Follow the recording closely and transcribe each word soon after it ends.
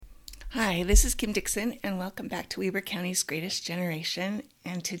Hi, this is Kim Dixon, and welcome back to Weber County's Greatest Generation.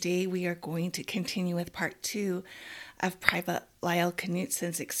 And today we are going to continue with part 2 of Private Lyle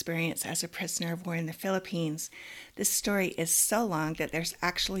Knutson's experience as a prisoner of war in the Philippines. This story is so long that there's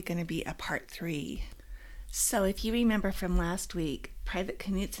actually going to be a part 3. So if you remember from last week, Private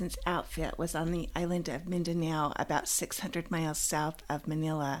Knutson's outfit was on the island of Mindanao, about 600 miles south of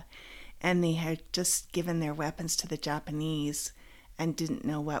Manila, and they had just given their weapons to the Japanese and didn't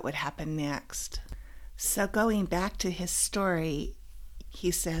know what would happen next. So going back to his story,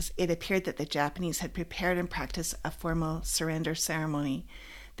 he says it appeared that the Japanese had prepared and practiced a formal surrender ceremony.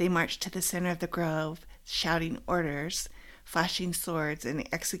 They marched to the center of the grove, shouting orders, flashing swords, and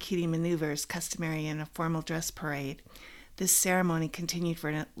executing maneuvers customary in a formal dress parade. This ceremony continued for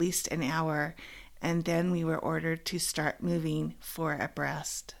at least an hour, and then we were ordered to start moving 4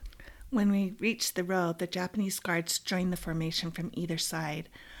 abreast. When we reached the road, the Japanese guards joined the formation from either side.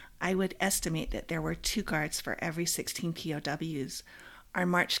 I would estimate that there were 2 guards for every 16 POWs. Our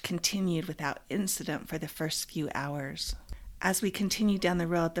march continued without incident for the first few hours. As we continued down the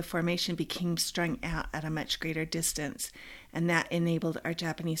road, the formation became strung out at a much greater distance, and that enabled our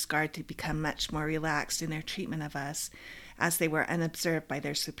Japanese guard to become much more relaxed in their treatment of us, as they were unobserved by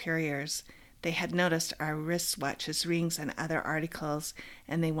their superiors. They had noticed our wristwatches, rings, and other articles,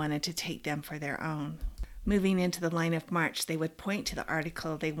 and they wanted to take them for their own. Moving into the line of march, they would point to the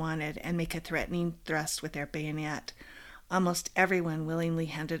article they wanted and make a threatening thrust with their bayonet. Almost everyone willingly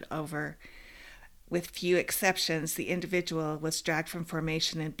handed over. With few exceptions, the individual was dragged from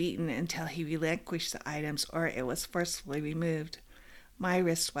formation and beaten until he relinquished the items or it was forcefully removed. My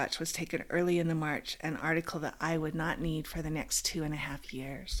wristwatch was taken early in the march, an article that I would not need for the next 2.5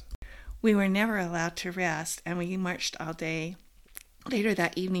 years. We were never allowed to rest, and we marched all day. Later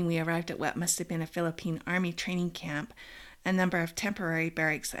that evening, we arrived at what must have been a Philippine Army training camp. A number of temporary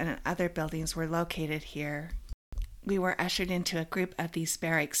barracks and other buildings were located here. We were ushered into a group of these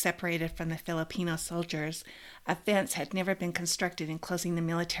barracks separated from the Filipino soldiers. A fence had never been constructed enclosing the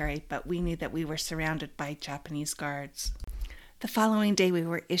military, but we knew that we were surrounded by Japanese guards. The following day, we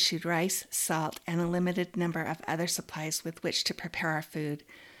were issued rice, salt, and a limited number of other supplies with which to prepare our food.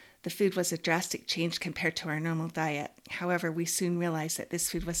 The food was a drastic change compared to our normal diet. However, we soon realized that this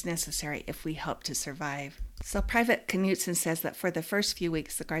food was necessary if we hoped to survive. So Private Knutson says that for the first few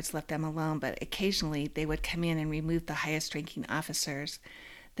weeks, the guards left them alone, but occasionally they would come in and remove the highest-ranking officers.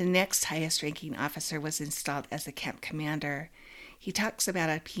 The next highest-ranking officer was installed as the camp commander. He talks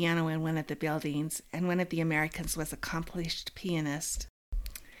about a piano in one of the buildings, and one of the Americans was an accomplished pianist.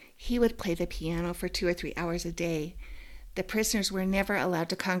 He would play the piano for 2 or 3 hours a day. The prisoners were never allowed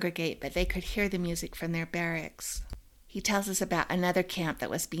to congregate, but they could hear the music from their barracks. He tells us about another camp that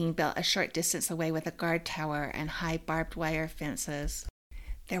was being built a short distance away with a guard tower and high barbed wire fences.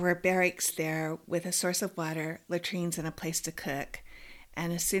 There were barracks there with a source of water, latrines, and a place to cook.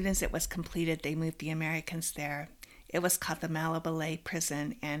 And as soon as it was completed, they moved the Americans there. It was called the Malabalay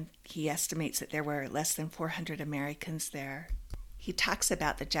prison, and he estimates that there were less than 400 Americans there. He talks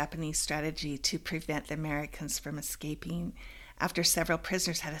about the Japanese strategy to prevent the Americans from escaping. After several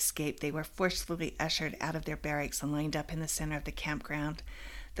prisoners had escaped, they were forcefully ushered out of their barracks and lined up in the center of the campground.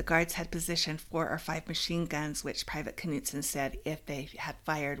 The guards had positioned 4 or 5 machine guns, which Private Knutson said, if they had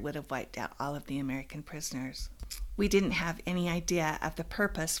fired, would have wiped out all of the American prisoners. We didn't have any idea of the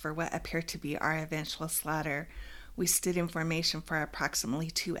purpose for what appeared to be our eventual slaughter. We stood in formation for approximately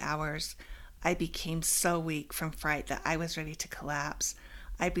 2 hours. I became so weak from fright that I was ready to collapse.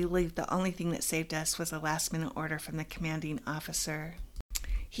 I believe the only thing that saved us was a last-minute order from the commanding officer.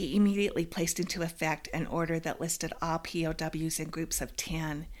 He immediately placed into effect an order that listed all POWs in groups of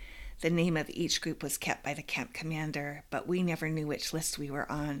 10. The name of each group was kept by the camp commander, but we never knew which list we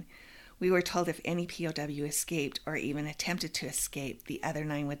were on. We were told if any POW escaped or even attempted to escape, the other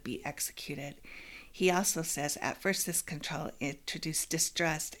 9 would be executed. He also says at first this control introduced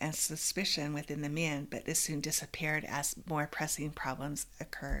distrust and suspicion within the men, but this soon disappeared as more pressing problems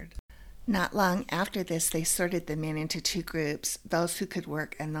occurred. Not long after this, they sorted the men into 2 groups, those who could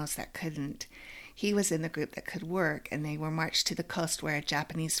work and those that couldn't. He was in the group that could work, and they were marched to the coast where a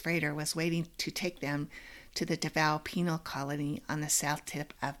Japanese freighter was waiting to take them to the Davao Penal Colony on the south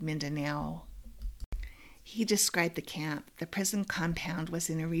tip of Mindanao. He described the camp. The prison compound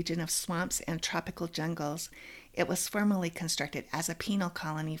was in a region of swamps and tropical jungles. It was formerly constructed as a penal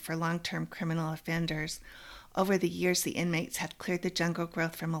colony for long-term criminal offenders. Over the years, the inmates had cleared the jungle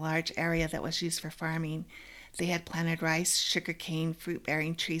growth from a large area that was used for farming. They had planted rice, sugarcane,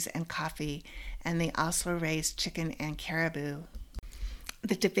 fruit-bearing trees, and coffee, and they also raised chicken and caribou.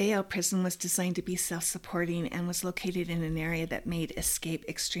 The DeVeo prison was designed to be self-supporting and was located in an area that made escape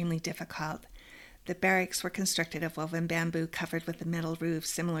extremely difficult. The barracks were constructed of woven bamboo covered with a metal roof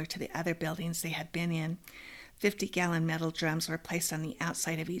similar to the other buildings they had been in. 50-gallon metal drums were placed on the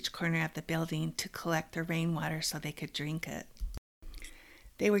outside of each corner of the building to collect the rainwater so they could drink it.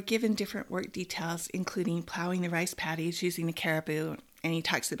 They were given different work details, including plowing the rice paddies using the caribou, and he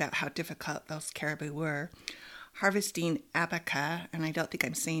talks about how difficult those caribou were, harvesting abaca, and I don't think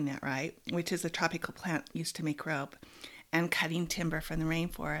I'm saying that right, which is a tropical plant used to make rope, and cutting timber from the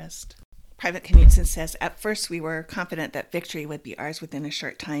rainforest. Private Knutson says, "At first we were confident that victory would be ours within a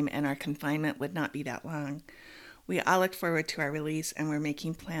short time and our confinement would not be that long. We all looked forward to our release and were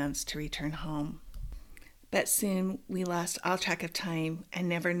making plans to return home. But soon we lost all track of time and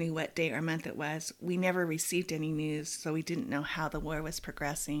never knew what day or month it was. We never received any news, so we didn't know how the war was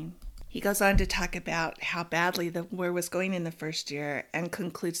progressing." He goes on to talk about how badly the war was going in the first year and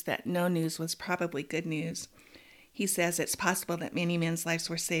concludes that no news was probably good news. He says it's possible that many men's lives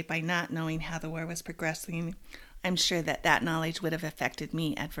were saved by not knowing how the war was progressing. I'm sure that knowledge would have affected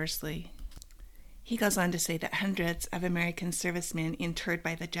me adversely. He goes on to say that hundreds of American servicemen interned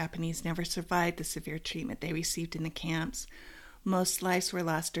by the Japanese never survived the severe treatment they received in the camps. Most lives were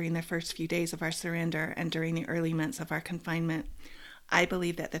lost during the first few days of our surrender and during the early months of our confinement. I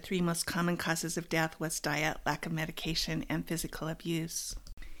believe that the three most common causes of death was diet, lack of medication, and physical abuse.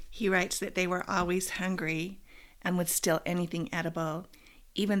 He writes that they were always hungry and would steal anything edible.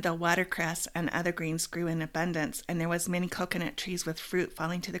 Even though watercress and other greens grew in abundance and there was many coconut trees with fruit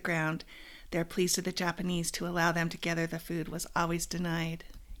falling to the ground, their pleas to the Japanese to allow them to gather the food was always denied.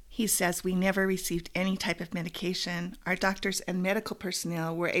 He says, "We never received any type of medication. Our doctors and medical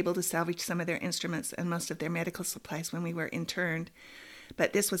personnel were able to salvage some of their instruments and most of their medical supplies when we were interned,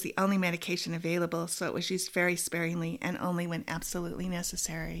 but this was the only medication available, so it was used very sparingly and only when absolutely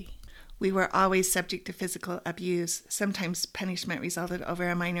necessary. We were always subject to physical abuse. Sometimes punishment resulted over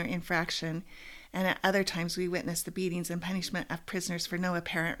a minor infraction, and at other times we witnessed the beatings and punishment of prisoners for no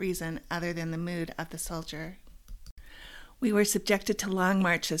apparent reason other than the mood of the soldier. We were subjected to long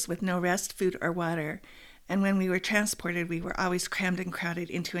marches with no rest, food, or water, and when we were transported, we were always crammed and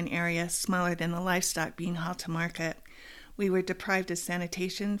crowded into an area smaller than the livestock being hauled to market. We were deprived of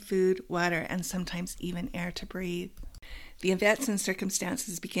sanitation, food, water, and sometimes even air to breathe." The events and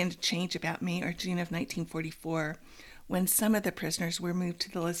circumstances began to change about May or June of 1944, when some of the prisoners were moved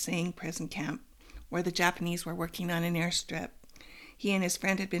to the Lesang prison camp, where the Japanese were working on an airstrip. He and his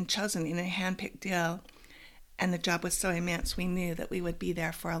friend had been chosen in a hand-picked deal, and the job was so immense we knew that we would be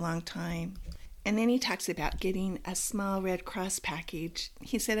there for a long time. And then he talks about getting a small Red Cross package.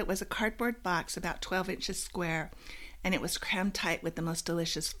 He said it was a cardboard box about 12 inches square, and it was crammed tight with the most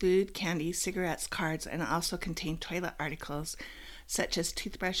delicious food, candy, cigarettes, cards, and also contained toilet articles such as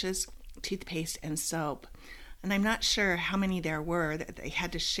toothbrushes, toothpaste, and soap. And I'm not sure how many there were that they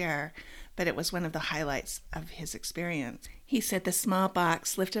had to share, but it was one of the highlights of his experience. He said the small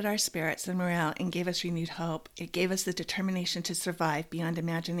box lifted our spirits and morale and gave us renewed hope. It gave us the determination to survive beyond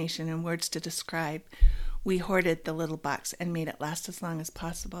imagination and words to describe. We hoarded the little box and made it last as long as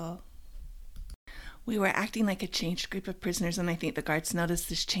possible. We were acting like a changed group of prisoners, and I think the guards noticed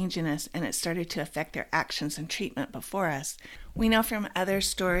this change in us, and it started to affect their actions and treatment before us. We know from other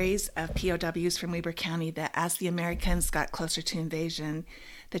stories of POWs from Weber County that as the Americans got closer to invasion,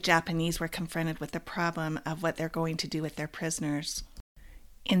 the Japanese were confronted with the problem of what they're going to do with their prisoners.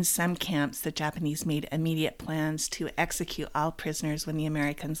 In some camps, the Japanese made immediate plans to execute all prisoners when the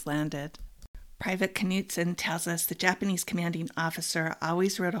Americans landed. Private Knutson tells us the Japanese commanding officer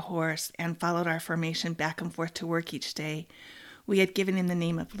always rode a horse and followed our formation back and forth to work each day. We had given him the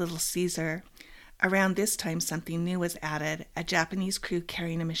name of Little Caesar. Around this time, something new was added. A Japanese crew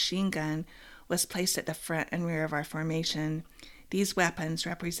carrying a machine gun was placed at the front and rear of our formation. These weapons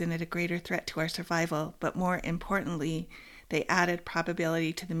represented a greater threat to our survival, but more importantly, they added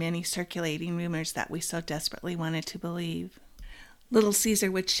probability to the many circulating rumors that we so desperately wanted to believe. Little Caesar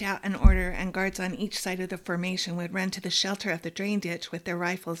would shout an order, and guards on each side of the formation would run to the shelter of the drain ditch with their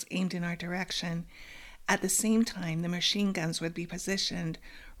rifles aimed in our direction. At the same time, the machine guns would be positioned,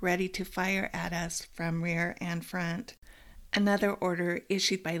 ready to fire at us from rear and front. Another order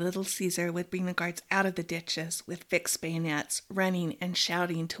issued by Little Caesar would bring the guards out of the ditches with fixed bayonets, running and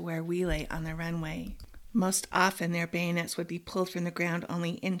shouting to where we lay on the runway. Most often, their bayonets would be pulled from the ground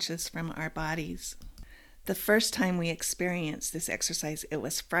only inches from our bodies. The first time we experienced this exercise, it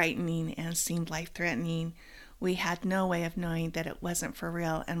was frightening and seemed life-threatening. We had no way of knowing that it wasn't for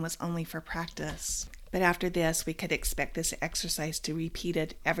real and was only for practice. But after this, we could expect this exercise to be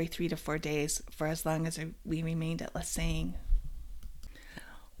repeated every 3 to 4 days for as long as we remained at Lesang.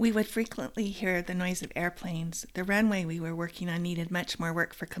 We would frequently hear the noise of airplanes. The runway we were working on needed much more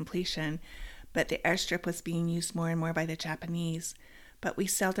work for completion, but the airstrip was being used more and more by the Japanese. But we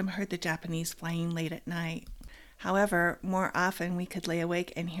seldom heard the Japanese flying late at night. However, more often we could lay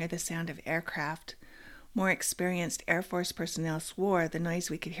awake and hear the sound of aircraft. More experienced Air Force personnel swore the noise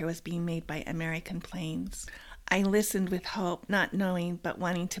we could hear was being made by American planes. I listened with hope, not knowing but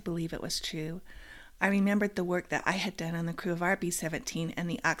wanting to believe it was true. I remembered the work that I had done on the crew of our B-17 and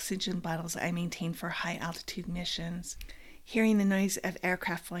the oxygen bottles I maintained for high-altitude missions. Hearing the noise of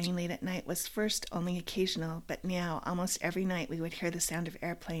aircraft flying late at night was first only occasional, but now, almost every night, we would hear the sound of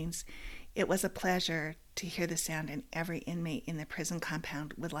airplanes. It was a pleasure to hear the sound, and every inmate in the prison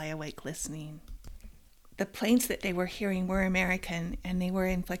compound would lie awake listening. The planes that they were hearing were American, and they were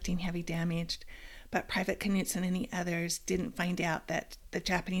inflicting heavy damage. But Private Knutson and the others didn't find out that the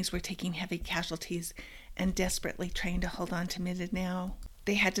Japanese were taking heavy casualties and desperately trying to hold on to Mindanao.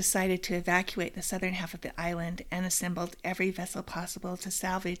 They had decided to evacuate the southern half of the island and assembled every vessel possible to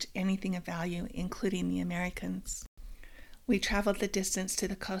salvage anything of value, including the Americans. We traveled the distance to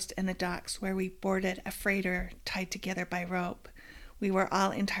the coast and the docks, where we boarded a freighter tied together by rope. We were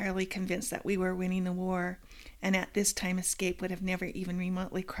all entirely convinced that we were winning the war, and at this time escape would have never even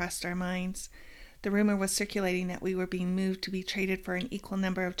remotely crossed our minds. The rumor was circulating that we were being moved to be traded for an equal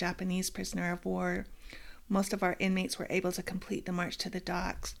number of Japanese prisoners of war. Most of our inmates were able to complete the march to the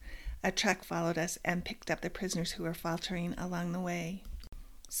docks. A truck followed us and picked up the prisoners who were faltering along the way.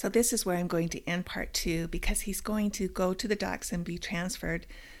 So this is where I'm going to end part 2, because he's going to go to the docks and be transferred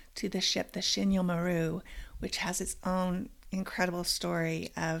to the ship, the Shinyo Maru, which has its own incredible story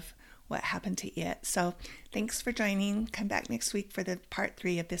of what happened to it. So thanks for joining. Come back next week for the part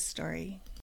 3 of this story.